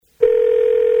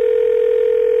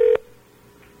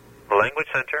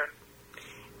Center.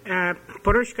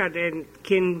 Poroshka,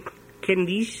 can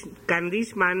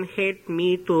this man help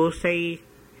me to say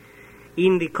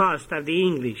in the cost of the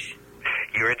English?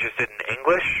 You're interested in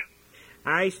English?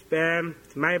 I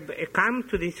come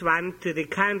to this one to the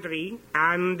country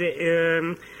and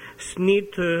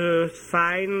need to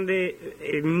find the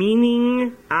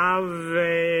meaning of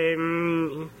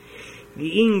the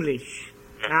English.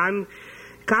 And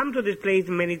come to this place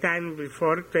many times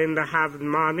before and I have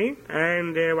money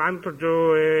and want to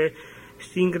do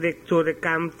think to the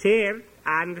come there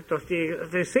and to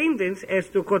the sentence is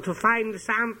to go to find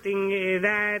something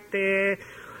that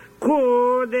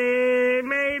could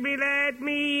maybe let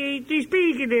me to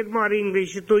speak a little more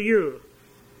English to you.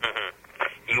 Mm-hmm.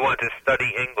 You want to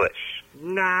study English?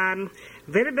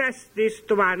 Very best this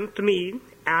one to me,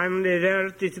 and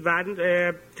there's this one,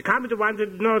 the company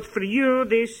wanted not for you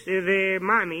this, the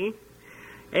money,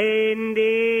 and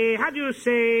how do you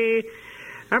say,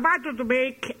 about to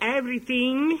make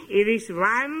everything, it is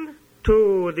one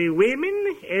to the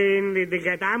women, and they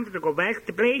get them to go back to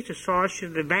the place, to social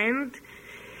the band,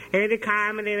 and they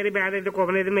come and everybody to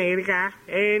come in America,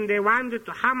 and they wanted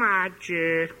to how much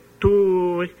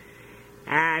to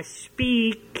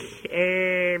speak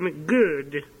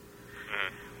good.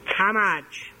 How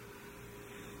much?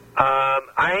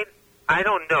 I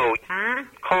don't know. Huh?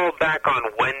 Call back on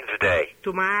Wednesday.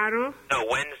 Tomorrow? No,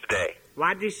 Wednesday.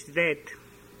 What is that?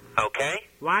 Okay.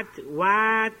 What?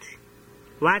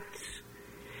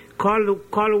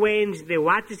 Call Wednesday.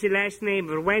 What is the last name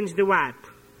for Wednesday what?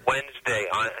 Wednesday,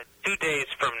 2 days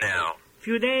from now.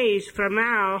 Few days from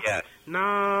now? Yes.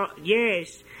 No,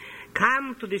 yes.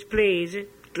 Come to this place.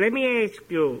 Let me ask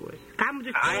you. Come to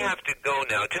this place. I have to go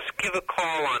now. Just give a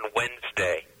call on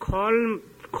Wednesday.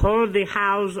 Call the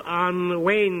house on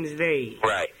Wednesday.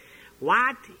 Right.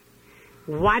 What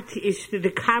is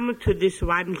the come to this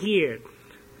one here?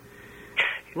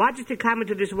 What is the coming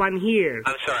to this one here?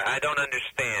 I'm sorry, I don't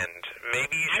understand.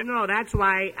 Maybe you should... I know, that's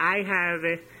why I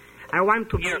want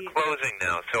to You're closing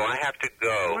now, so I have to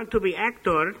go. I want to be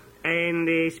actor,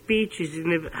 and speech is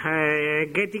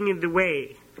getting in the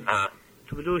way.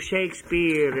 To do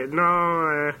Shakespeare,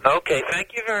 no... Okay,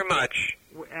 thank you very much.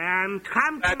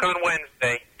 Come back on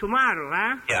Wednesday. Tomorrow,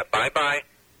 huh? Yeah, bye-bye.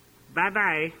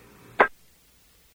 Bye-bye.